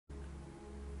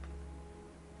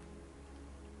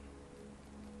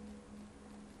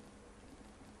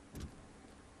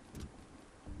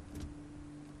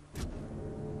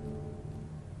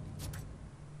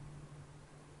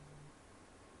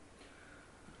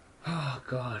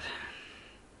God.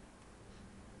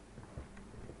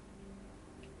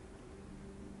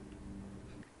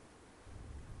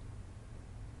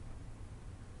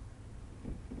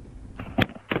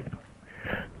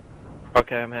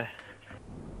 Okay, I'm here.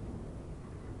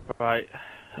 Right.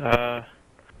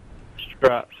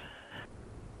 Straps.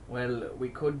 Well, we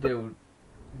could do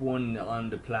one on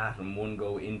the plat and one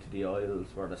go into the aisles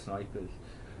for the snipers.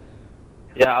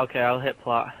 Yeah, okay, I'll hit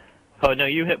plat. Oh no,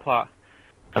 you hit plat.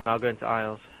 And I'll go into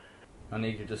aisles. I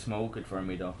need you to smoke it for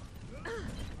me though.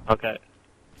 Okay.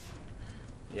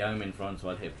 Yeah, I'm in front, so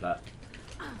I'll hit plat.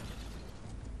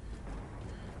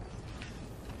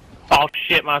 Oh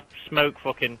shit, my smoke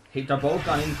fucking... They're both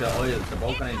gone into oils. They're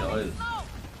both gone into oils.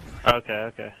 Okay,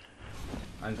 okay.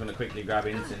 I'm just gonna quickly grab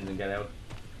incense and get out.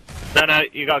 No,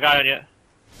 you got a guy on you.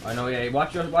 I know, yeah.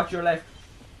 Watch your left.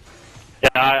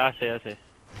 Yeah, I see.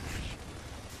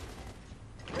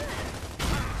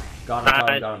 Got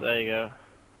him. There you go.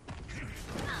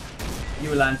 You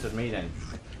will answer me then.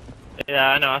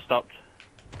 Yeah, I know, I stopped.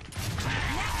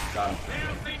 Got him.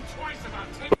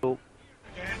 Cool.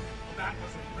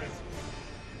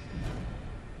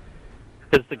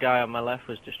 Because the guy on my left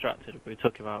was distracted, we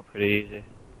took him out pretty easy.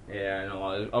 Yeah, I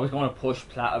know. I was going to push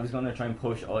plat. I was going to try and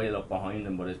push oil up behind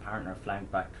him, but his partner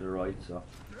flanked back to the right. So.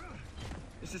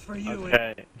 This is for you.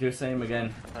 Okay. Do the same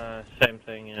again. Same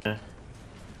thing, yeah.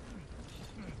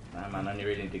 Nah, man, I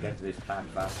really need to get to this plant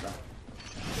faster.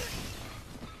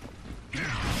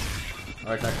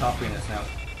 Alright, they're copying us now.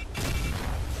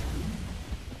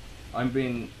 I'm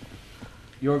being...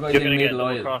 Your guy's in middle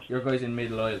oil. Across. Your guy's in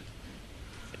middle oil.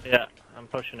 Yeah, I'm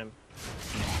pushing him.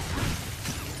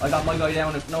 I got my guy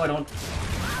down. No, I don't.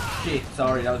 Shit,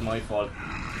 sorry, that was my fault.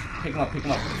 Pick him up.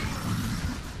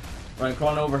 Right, I'm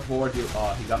crawling over towards you.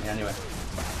 Oh, he got me anyway.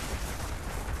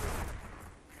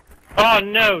 Oh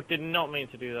no, did not mean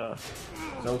to do that.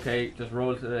 It's okay, just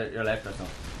roll to your left or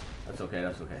something. That's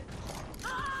okay.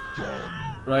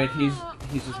 Right, he's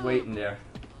just waiting there.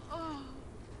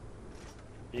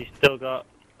 He's still got...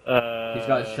 He's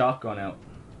got his shotgun out.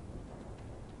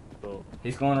 Cool.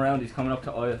 He's going around, he's coming up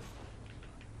to oil.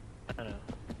 I know.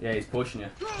 Yeah, he's pushing you.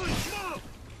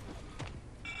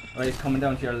 Right, he's coming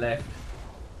down to your left.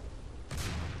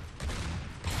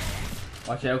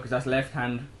 Watch out, because that's left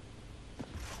hand.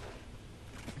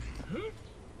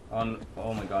 On,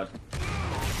 oh my god.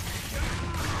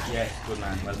 Yes, good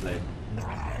man, well played.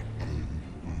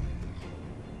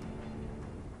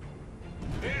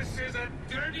 This is a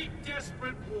dirty,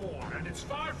 desperate war, and it's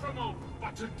far from over.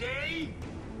 But today,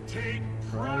 take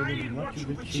pride in what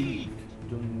you've achieved.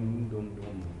 Dum, dum,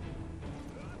 dum.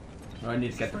 I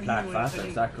need to get the plat faster,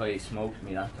 because that guy smoked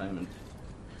me that time. And...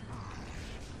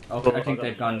 Okay, I think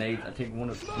they've gone nade. I think one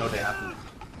of... No, they haven't.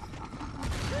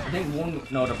 I think one...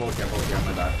 No, they're both here,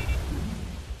 my bad.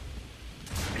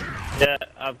 Yeah,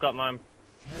 I've got mine.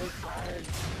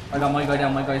 I got my guy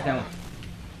down, my guy's down.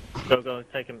 Go,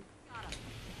 take him.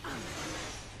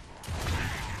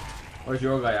 Where's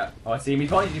your guy at? Oh, I see him, he's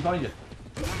behind you.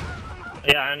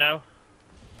 Yeah, I know.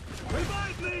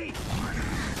 Revive me!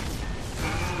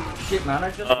 Shit, man,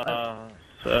 I just...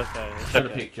 Okay. Should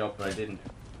have picked you up, but I didn't.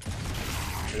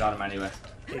 I got him anyway.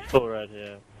 He's full red,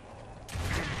 yeah.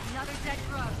 Another dead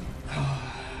frog.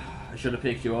 I should have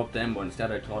picked you up then, but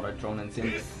instead I thought I'd thrown in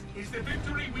Cindy. This is the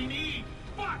victory we need,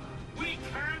 but we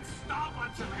can't stop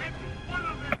until every one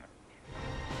of them.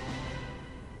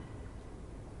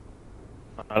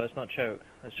 Let's not choke.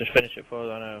 Let's just finish it for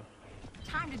all I know.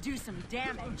 Time to do some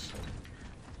damage.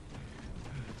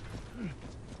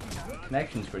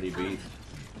 Connection's pretty beast.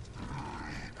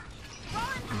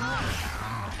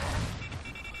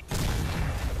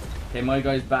 Okay, my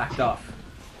guy's backed off.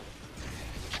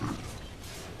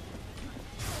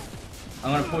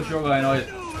 I'm gonna push your guy in oil.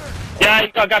 Yeah,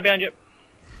 you got a guy behind you.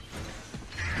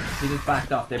 He just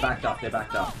backed off, they backed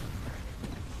off.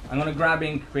 I'm gonna grab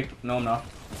in quick. No, I'm not.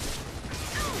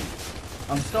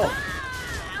 I'm stuck.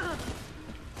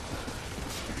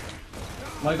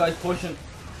 My guy's pushing.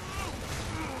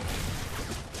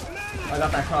 I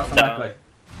got that cross on that guy.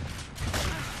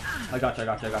 I got you.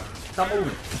 Stop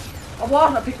moving. Oh,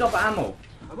 what? I picked up ammo.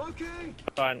 I'm okay.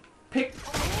 Fine. Pick.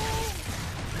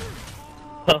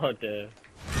 Oh dear.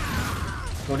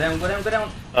 Go down.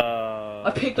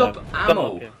 I picked up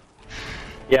ammo.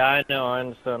 Yeah, I know, I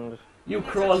understand. You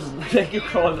crawled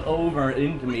over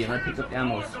into me and I picked up the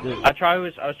ammo still. I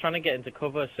was trying to get into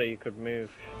cover so you could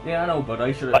move. Yeah, I know, but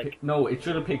I should have. No, it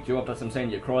should have picked you up. That's what I'm saying.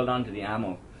 You crawled onto the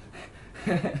ammo.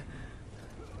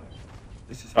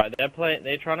 This is Right,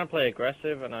 they're trying to play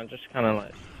aggressive, and I just kind of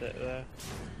like sit there.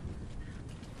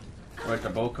 Right,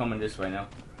 they're both coming this way now.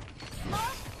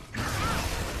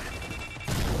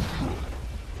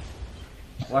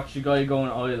 Watch the guy going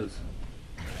aisles.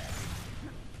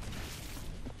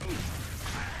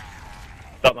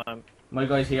 Got man. My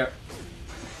guy's here.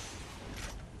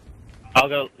 I'll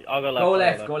go left. Go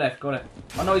left, go left, go left.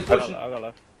 Oh no, he's pushing. I'll go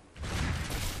left.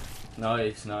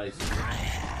 Nice, nice.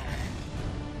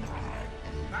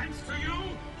 Thanks to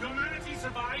you, humanity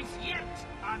survives yet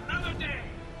another day.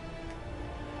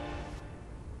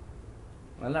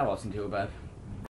 Well, that wasn't too bad.